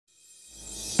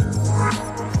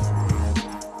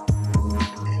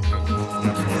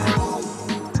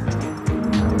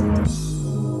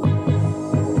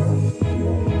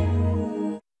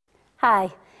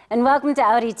and welcome to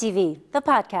Audi TV, the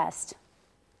podcast.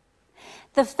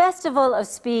 The Festival of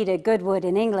Speed at Goodwood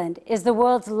in England is the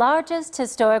world's largest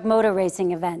historic motor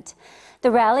racing event.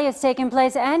 The rally has taken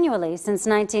place annually since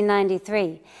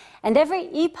 1993, and every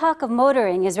epoch of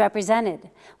motoring is represented,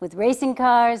 with racing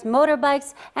cars,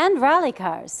 motorbikes, and rally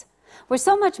cars. Where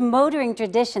so much motoring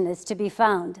tradition is to be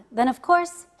found, then of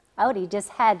course, Audi just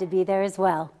had to be there as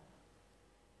well.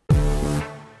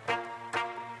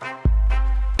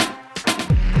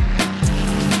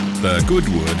 The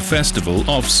Goodwood Festival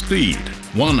of Speed,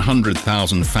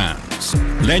 100,000 fans,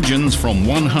 legends from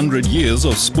 100 years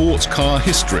of sports car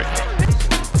history.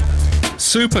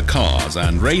 Supercars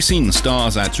and racing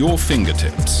stars at your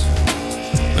fingertips.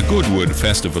 The Goodwood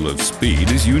Festival of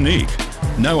Speed is unique.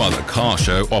 No other car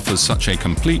show offers such a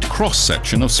complete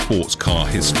cross-section of sports car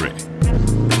history.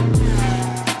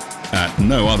 At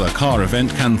no other car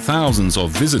event can thousands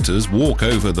of visitors walk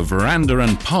over the veranda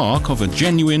and park of a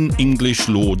genuine English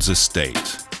lord's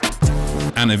estate.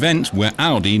 An event where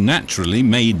Audi naturally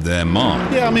made their mark.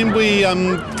 Yeah, I mean, we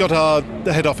got our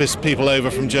head office people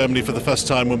over from Germany for the first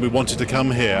time when we wanted to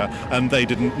come here, and they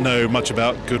didn't know much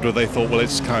about Goodwood. They thought, well,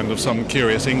 it's kind of some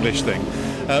curious English thing.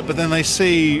 But then they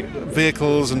see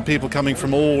vehicles and people coming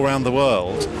from all around the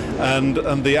world, and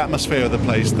the atmosphere of the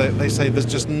place, they say there's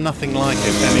just nothing like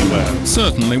it anywhere.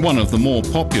 Certainly one of the more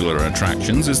popular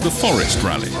attractions is the Forest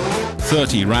Rally.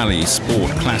 30 rally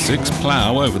sport classics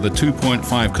plough over the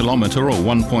 2.5 kilometre or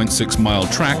 1.6 mile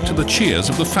track to the cheers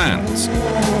of the fans.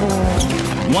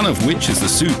 One of which is the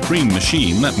supreme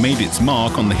machine that made its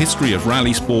mark on the history of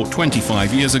rally sport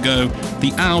 25 years ago,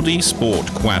 the Audi Sport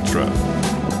Quattro.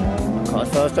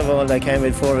 First of all, they came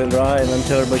with four-wheel drive and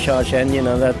turbocharged engine,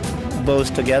 and that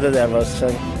both together there was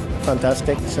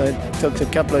fantastic. So it took a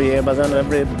couple of years, but then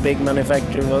every big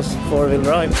manufacturer was four-wheel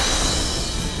drive.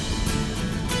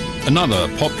 Another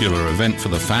popular event for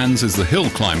the fans is the hill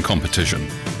climb competition.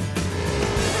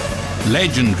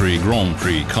 Legendary Grand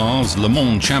Prix cars, Le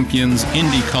Mans champions,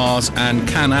 Indy cars and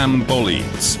Can-Am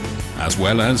bolides, as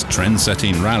well as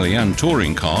trend-setting rally and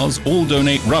touring cars, all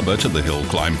donate rubber to the hill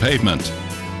climb pavement.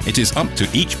 It is up to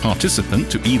each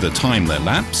participant to either time their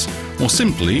laps or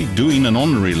simply doing an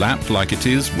honorary lap like it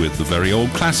is with the very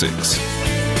old classics.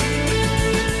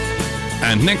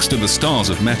 And next to the stars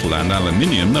of metal and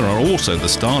aluminium, there are also the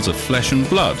stars of flesh and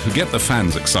blood who get the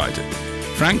fans excited.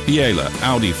 Frank Biela,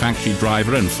 Audi factory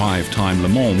driver and 5-time Le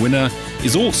Mans winner,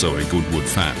 is also a Goodwood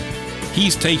fan.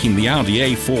 He's taking the Audi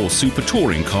A4 Super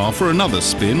Touring car for another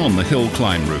spin on the hill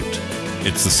climb route.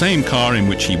 It's the same car in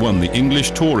which he won the English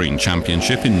Touring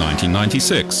Championship in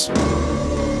 1996.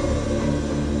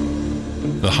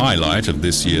 The highlight of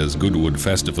this year's Goodwood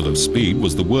Festival of Speed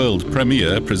was the world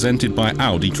premiere presented by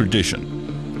Audi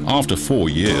Tradition. After 4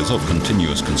 years of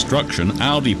continuous construction,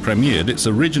 Audi premiered its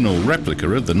original replica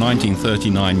of the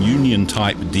 1939 Union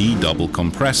Type D double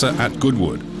compressor at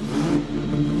Goodwood.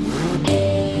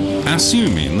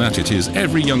 Assuming that it is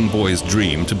every young boy's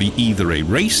dream to be either a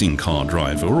racing car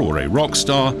driver or a rock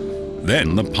star,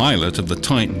 then the pilot of the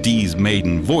Type D's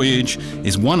maiden voyage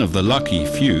is one of the lucky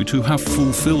few to have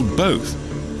fulfilled both.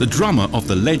 The drummer of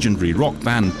the legendary rock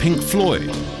band Pink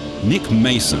Floyd, Nick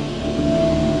Mason.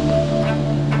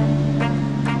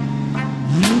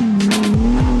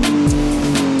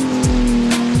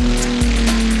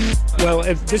 Well,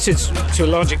 this is to a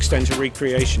large extent a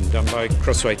recreation done by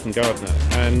Crosthwaite and Gardner,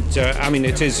 and I mean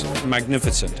it is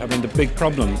magnificent. I mean the big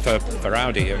problem for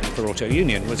Audi and for Auto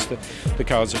Union was that the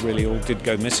cars really all did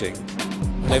go missing.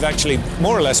 They've actually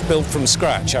more or less built from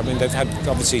scratch. I mean they've had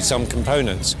obviously some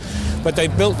components, but they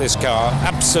built this car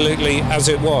absolutely as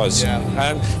it was,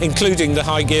 including the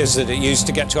high gears that it used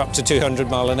to get to up to 200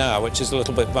 mile an hour, which is a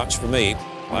little bit much for me.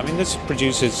 I mean this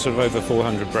produces sort of over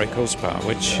 400 brake horsepower,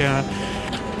 which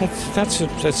that's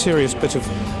a serious bit of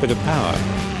power.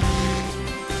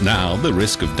 Now the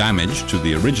risk of damage to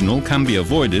the original can be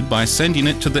avoided by sending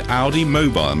it to the Audi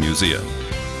Mobile Museum.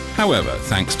 However,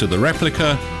 thanks to the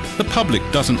replica, the public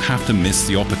doesn't have to miss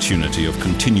the opportunity of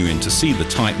continuing to see the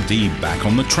Type D back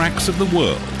on the tracks of the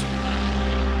world.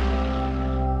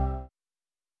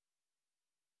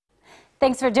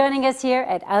 Thanks for joining us here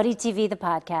at Audi TV, the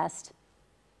podcast.